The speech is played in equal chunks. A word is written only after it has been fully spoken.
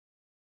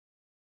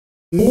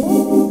Welcome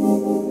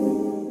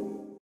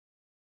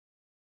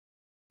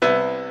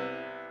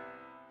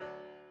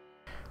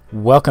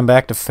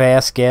back to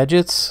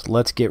FastGadgets.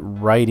 Let's get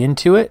right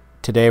into it.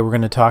 Today we're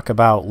going to talk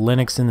about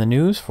Linux in the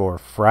news for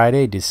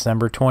Friday,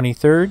 December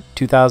 23rd,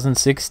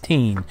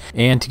 2016.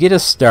 And to get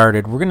us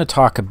started, we're going to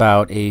talk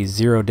about a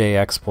zero-day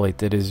exploit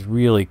that is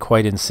really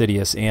quite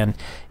insidious, and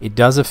it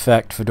does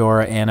affect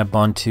Fedora and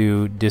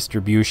Ubuntu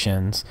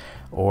distributions,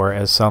 or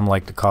as some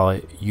like to call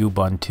it,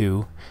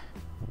 Ubuntu,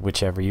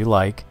 whichever you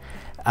like.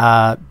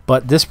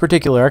 But this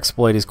particular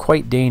exploit is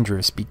quite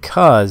dangerous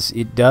because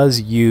it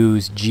does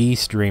use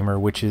GStreamer,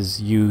 which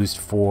is used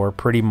for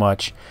pretty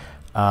much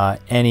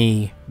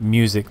any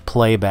music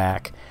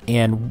playback.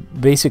 And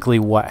basically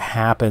what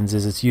happens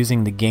is it's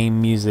using the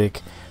game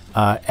music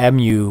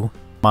emu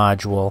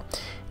module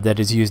that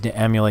is used to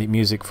emulate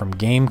music from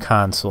game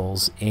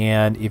consoles.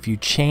 And if you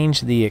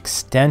change the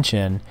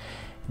extension,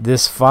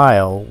 this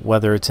file,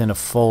 whether it's in a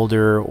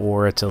folder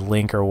or it's a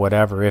link or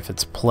whatever, if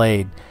it's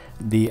played,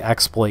 the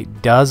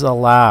exploit does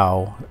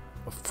allow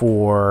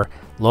for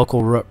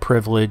local root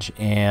privilege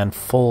and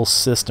full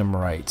system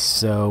rights.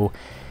 So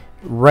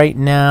right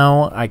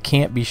now I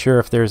can't be sure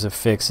if there's a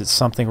fix. It's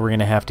something we're going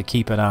to have to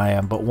keep an eye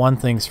on, but one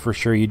thing's for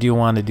sure, you do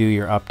want to do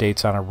your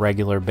updates on a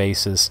regular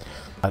basis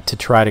to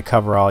try to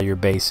cover all your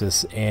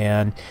bases,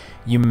 and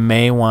you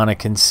may want to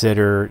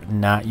consider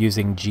not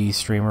using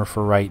GStreamer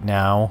for right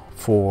now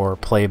for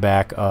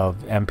playback of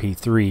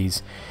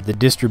MP3s. The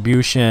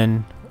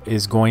distribution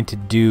is going to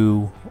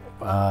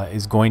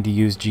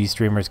use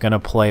GStreamer, is going to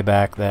play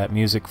back that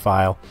music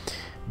file.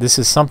 This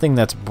is something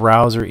that's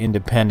browser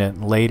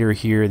independent. Later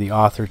here the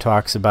author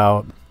talks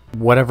about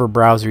whatever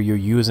browser you're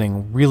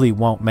using really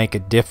won't make a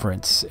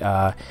difference.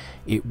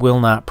 It will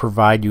not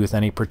provide you with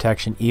any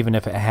protection even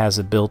if it has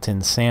a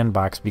built-in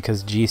sandbox,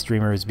 because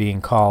GStreamer is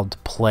being called to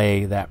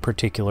play that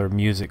particular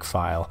music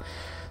file.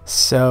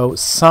 So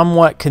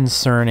somewhat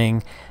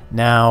concerning.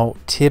 Now,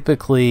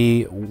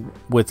 typically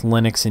with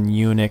Linux and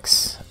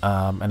Unix,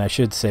 and I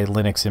should say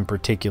Linux in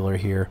particular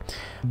here,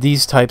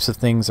 these types of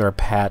things are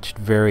patched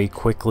very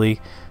quickly,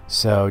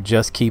 so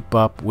just keep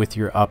up with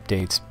your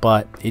updates.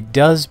 But it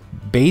does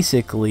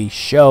basically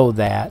show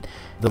that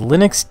the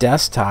Linux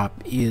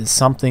desktop is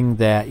something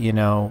that, you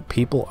know,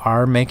 people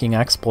are making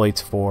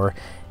exploits for,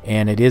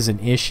 and it is an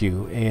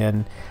issue.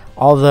 And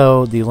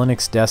although the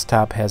Linux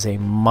desktop has a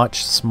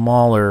much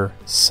smaller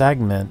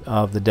segment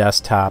of the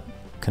desktop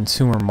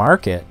consumer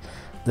market,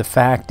 the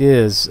fact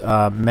is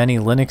many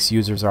Linux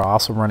users are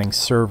also running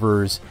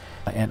servers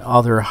and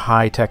other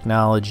high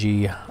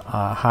technology,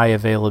 high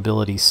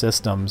availability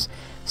systems.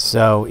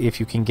 So if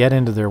you can get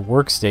into their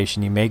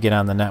workstation, you may get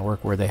on the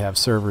network where they have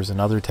servers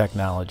and other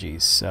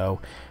technologies.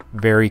 So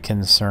very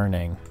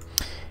concerning.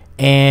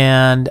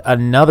 And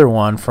another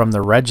one from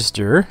the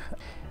register,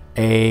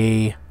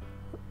 a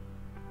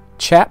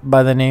chap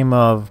by the name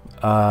of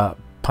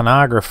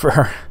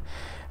Pornographer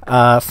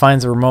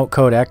finds a remote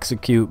code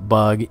execute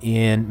bug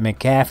in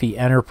McAfee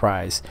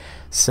Enterprise.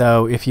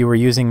 So if you were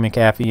using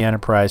McAfee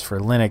Enterprise for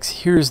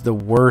Linux, here's the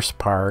worst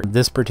part.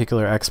 This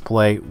particular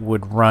exploit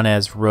would run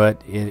as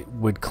root. It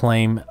would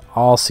claim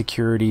all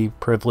security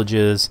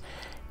privileges,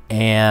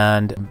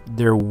 and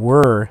there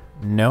were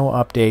no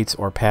updates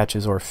or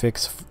patches or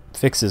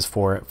fixes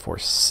for it for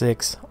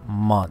 6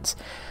 months.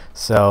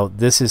 So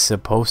this is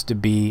supposed to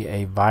be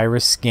a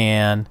virus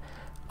scan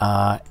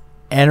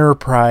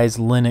enterprise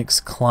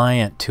Linux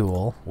client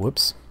tool.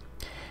 Whoops.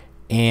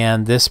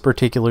 And this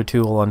particular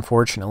tool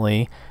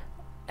unfortunately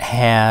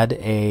had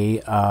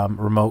a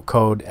remote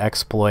code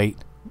exploit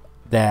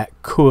that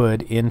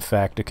could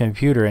infect a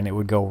computer, and it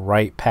would go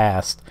right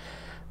past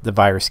the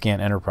virus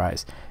scan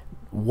enterprise.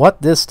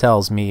 What this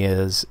tells me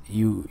is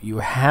you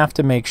have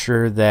to make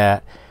sure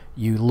that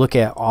you look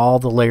at all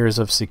the layers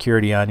of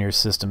security on your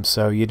system.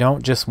 So you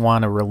don't just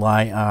want to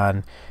rely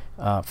on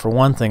for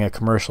one thing, a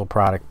commercial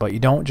product, but you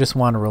don't just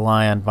want to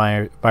rely on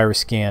virus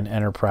scan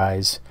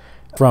enterprise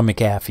from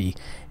McAfee.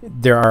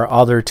 There are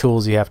other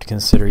tools you have to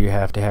consider. You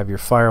have to have your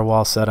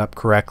firewall set up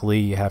correctly.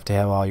 You have to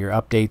have all your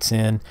updates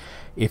in.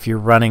 If you're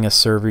running a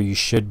server, you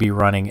should be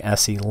running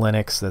SE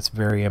Linux. That's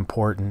very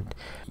important.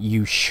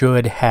 You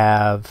should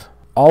have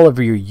all of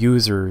your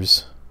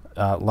users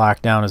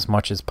locked down as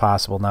much as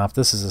possible. Now, if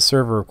this is a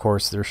server, of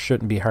course, there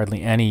shouldn't be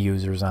hardly any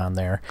users on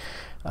there.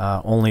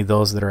 Only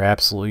those that are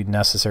absolutely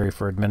necessary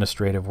for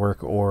administrative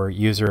work or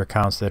user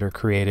accounts that are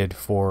created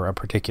for a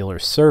particular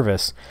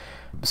service.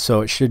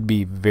 So it should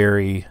be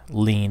very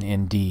lean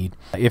indeed.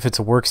 If it's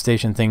a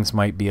workstation, things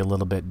might be a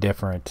little bit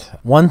different.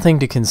 One thing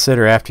to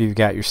consider after you've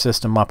got your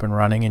system up and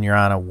running and you're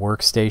on a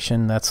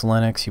workstation that's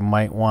Linux, you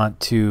might want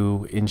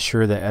to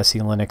ensure that SE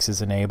Linux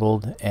is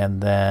enabled,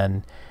 and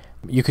then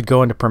you could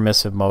go into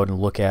permissive mode and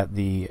look at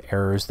the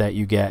errors that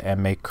you get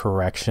and make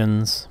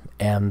corrections,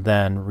 and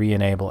then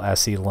re-enable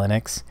SE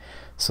Linux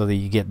so that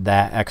you get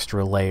that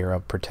extra layer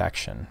of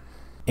protection.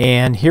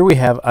 And here we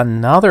have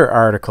another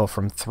article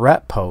from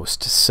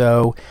ThreatPost.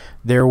 So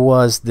there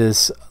was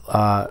this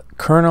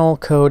kernel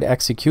code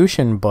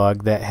execution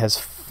bug that has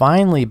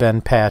finally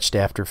been patched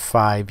after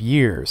 5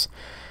 years.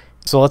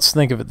 So let's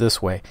think of it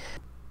this way.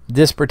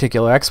 This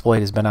particular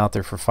exploit has been out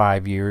there for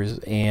 5 years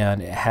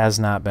and it has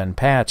not been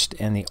patched,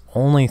 and the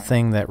only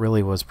thing that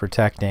really was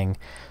protecting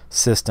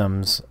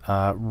systems,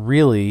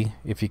 really,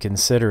 if you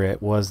consider it,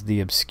 was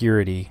the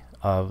obscurity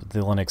of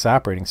the Linux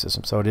operating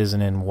system. So it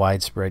isn't in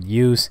widespread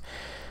use.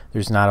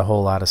 There's not a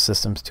whole lot of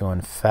systems to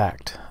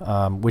infect,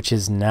 which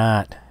is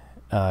not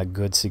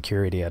good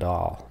security at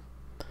all.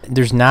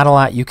 There's not a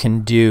lot you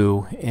can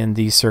do in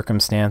these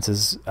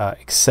circumstances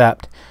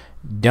except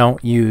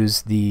don't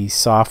use the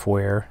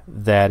software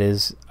that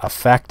is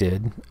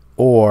affected,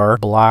 or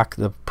block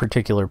the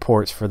particular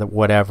ports for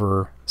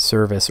whatever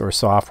service or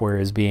software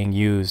is being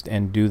used,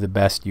 and do the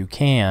best you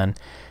can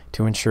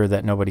to ensure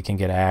that nobody can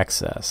get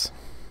access.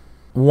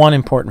 One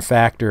important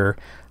factor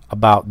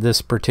about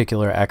this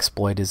particular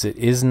exploit is it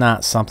is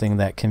not something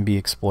that can be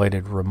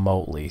exploited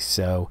remotely,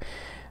 so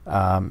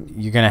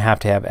you're going to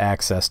have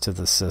access to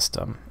the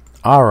system.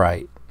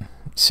 Alright,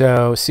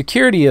 so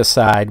security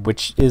aside,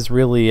 which is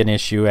really an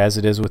issue as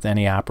it is with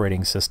any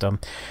operating system,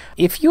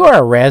 if you are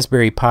a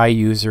Raspberry Pi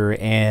user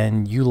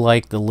and you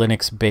like the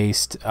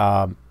Linux-based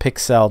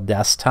Pixel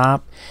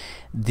desktop,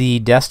 the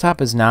desktop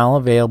is now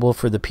available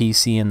for the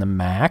PC and the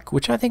Mac,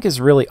 which I think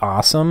is really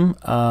awesome.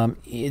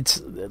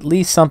 It's at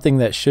least something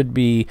that should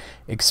be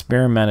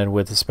experimented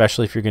with,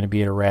 especially if you're going to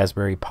be a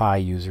Raspberry Pi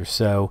user.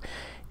 So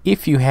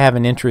if you have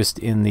an interest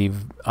in the,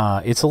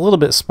 it's a little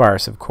bit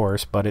sparse, of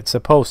course, but it's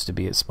supposed to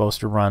be. It's supposed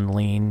to run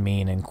lean,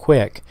 mean, and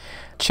quick.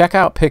 Check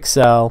out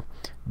Pixel,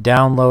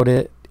 download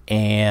it,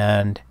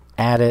 and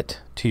add it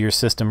to your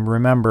system.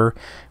 Remember,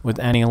 with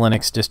any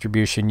Linux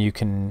distribution, you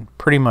can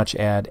pretty much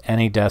add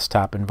any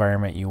desktop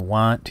environment you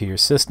want to your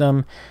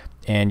system,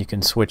 and you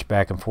can switch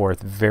back and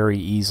forth very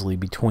easily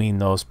between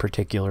those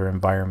particular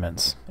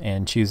environments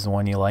and choose the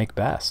one you like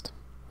best.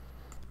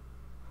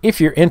 If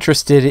you're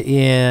interested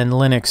in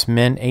Linux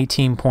Mint,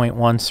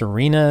 18.1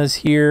 Serena is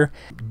here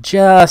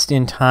just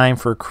in time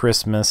for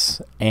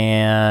Christmas,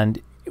 and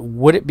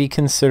would it be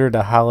considered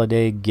a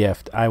holiday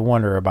gift? I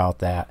wonder about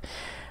that.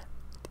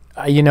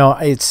 You know,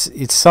 it's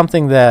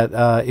something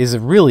that is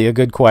really a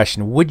good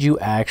question. Would you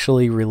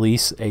actually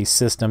release a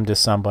system to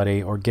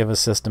somebody or give a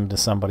system to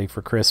somebody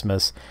for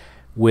Christmas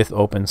with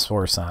open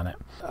source on it?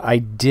 I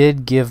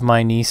did give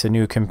my niece a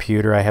new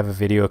computer. I have a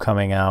video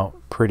coming out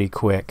pretty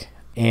quick,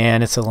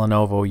 and it's a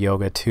Lenovo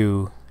Yoga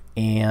 2,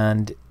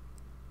 and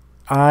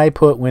I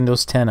put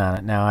Windows 10 on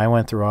it. Now, I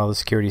went through all the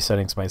security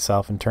settings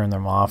myself and turned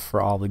them off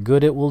for all the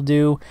good it will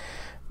do,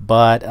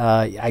 but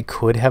I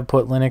could have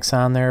put Linux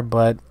on there,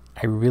 but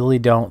I really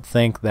don't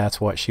think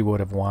that's what she would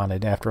have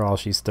wanted. After all,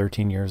 she's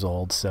 13 years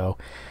old, so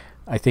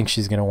I think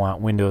she's going to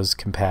want Windows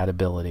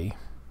compatibility.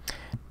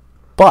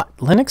 But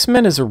Linux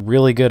Mint is a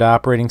really good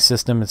operating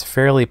system. It's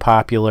fairly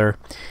popular.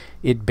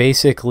 It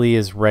basically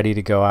is ready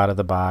to go out of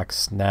the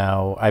box.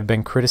 Now, I've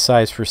been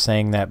criticized for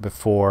saying that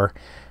before.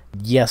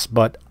 Yes,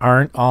 but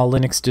aren't all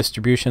Linux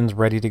distributions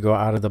ready to go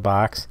out of the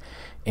box?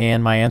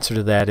 And my answer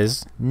to that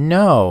is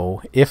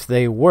no. If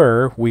they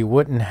were, we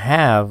wouldn't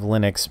have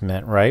Linux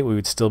Mint, right? We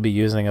would still be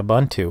using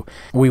Ubuntu.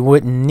 We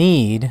wouldn't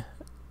need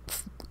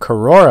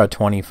Korora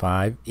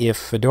 25 if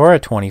Fedora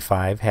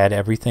 25 had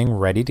everything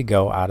ready to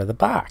go out of the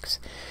box.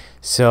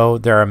 So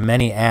there are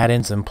many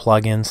add-ins and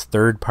plugins,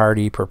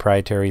 third-party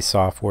proprietary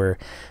software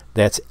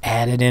that's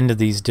added into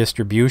these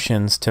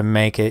distributions to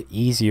make it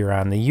easier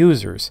on the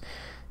users.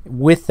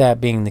 With that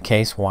being the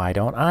case, why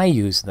don't I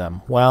use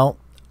them? Well,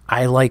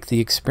 I like the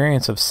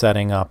experience of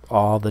setting up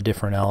all the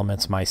different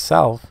elements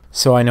myself,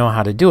 so I know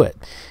how to do it.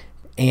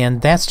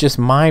 And that's just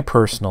my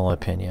personal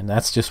opinion.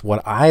 That's just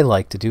what I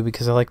like to do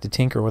because I like to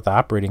tinker with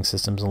operating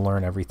systems and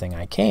learn everything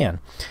I can.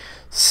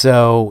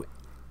 So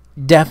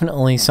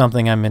definitely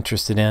something I'm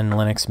interested in,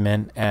 Linux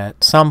Mint.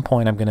 At some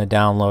point I'm going to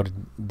download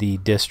the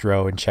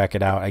distro and check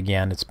it out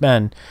again. It's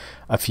been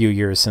a few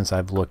years since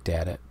I've looked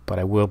at it, but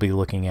I will be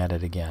looking at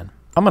it again.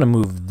 I'm going to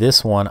move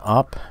this one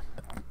up.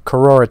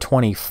 Korora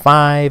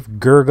 25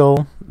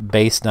 Gurgle,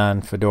 based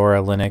on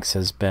Fedora Linux,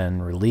 has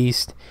been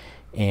released.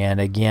 And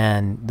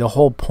again, the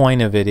whole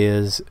point of it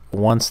is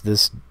once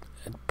this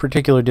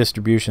particular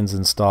distribution is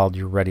installed,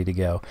 you're ready to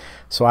go.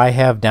 So I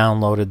have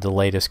downloaded the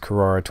latest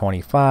Korora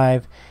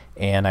 25,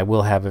 and I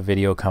will have a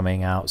video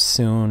coming out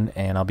soon,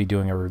 and I'll be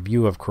doing a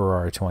review of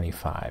Korora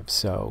 25.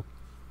 So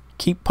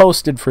keep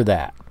posted for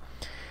that.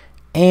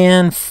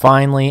 And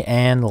finally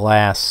and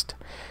last,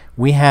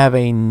 we have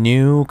a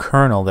new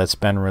kernel that's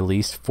been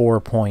released,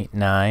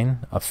 4.9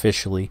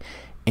 officially,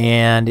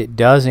 and it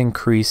does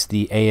increase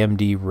the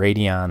AMD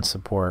Radeon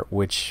support,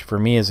 which for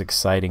me is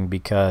exciting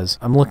because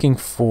I'm looking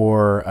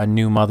for a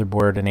new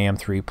motherboard, an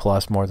AM3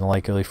 Plus, more than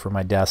likely for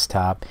my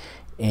desktop,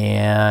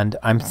 and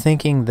I'm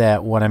thinking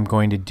that what I'm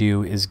going to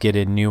do is get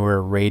a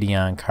newer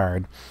Radeon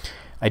card.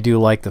 I do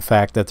like the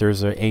fact that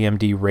there's an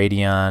AMD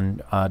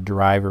Radeon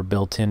driver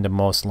built into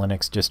most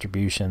Linux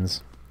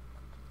distributions.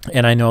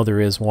 And I know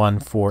there is one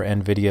for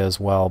NVIDIA as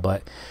well,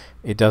 but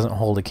it doesn't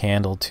hold a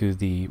candle to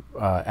the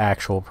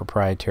actual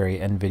proprietary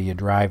NVIDIA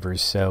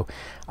drivers. So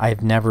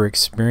I've never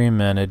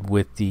experimented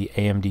with the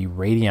AMD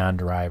Radeon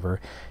driver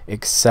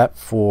except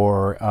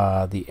for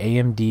the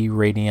AMD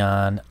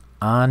Radeon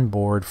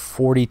onboard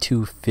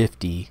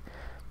 4250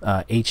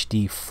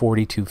 HD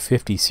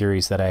 4250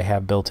 series that I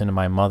have built into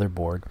my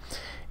motherboard.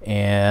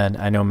 And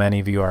I know many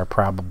of you are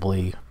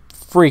probably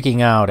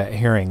freaking out at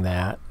hearing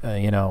that.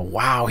 You know,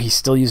 wow, he's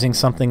still using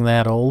something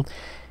that old.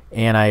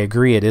 And I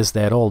agree, it is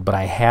that old, but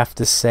I have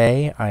to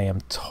say I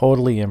am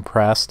totally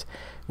impressed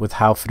with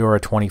how Fedora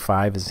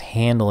 25 is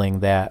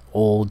handling that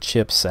old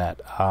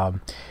chipset.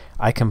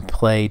 I can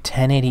play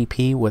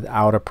 1080p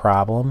without a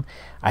problem.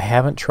 I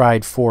haven't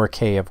tried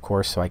 4K, of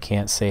course, so I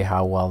can't say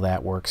how well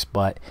that works,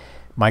 but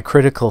my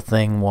critical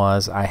thing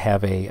was I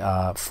have a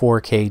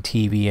 4K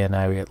TV and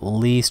I at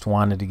least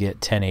wanted to get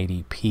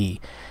 1080p.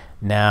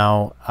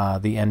 Now,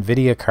 the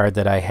NVIDIA card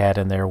that I had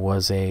in there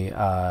was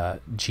a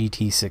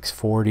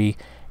GT640,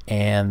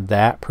 and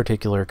that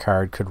particular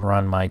card could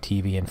run my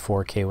TV in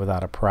 4K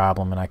without a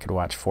problem, and I could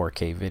watch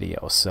 4K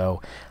video.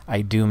 So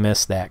I do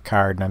miss that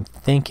card, and I'm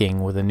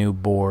thinking with a new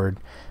board,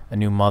 a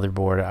new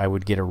motherboard, I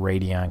would get a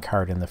Radeon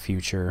card in the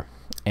future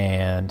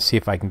and see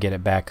if I can get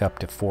it back up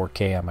to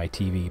 4K on my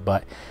TV.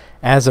 But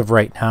as of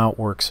right now, it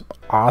works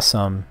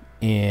awesome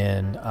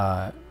in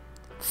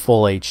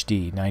full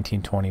HD,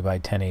 1920 by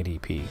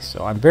 1080p.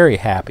 So I'm very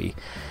happy.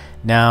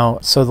 Now,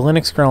 so the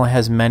Linux kernel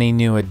has many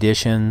new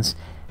additions.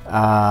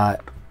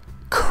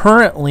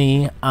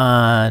 Currently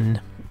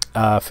on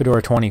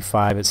Fedora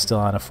 25, it's still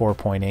on a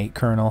 4.8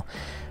 kernel,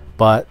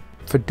 but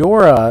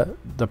Fedora,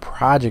 the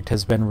project,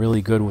 has been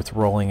really good with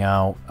rolling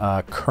out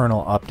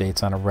kernel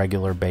updates on a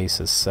regular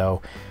basis.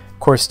 So, of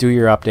course, do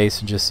your updates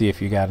and just see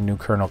if you got a new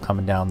kernel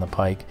coming down the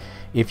pike.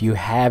 If you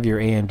have your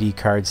AMD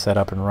card set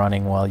up and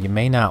running well, you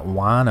may not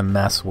want to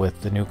mess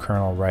with the new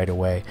kernel right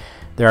away.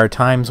 There are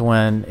times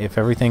when, if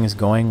everything is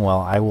going well,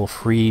 I will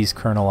freeze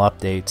kernel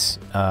updates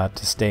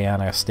to stay on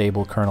a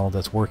stable kernel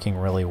that's working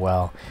really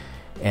well,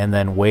 and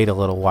then wait a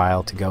little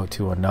while to go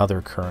to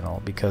another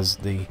kernel, because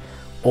the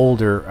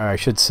older, or I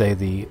should say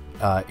the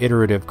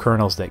iterative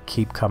kernels that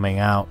keep coming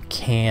out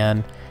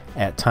can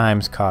at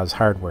times cause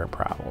hardware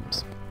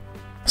problems.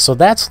 So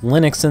that's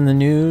Linux in the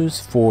news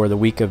for the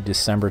week of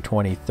December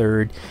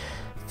 23rd.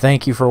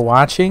 Thank you for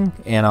watching,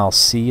 and I'll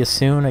see you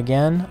soon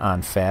again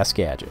on Fast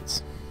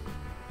Gadgets.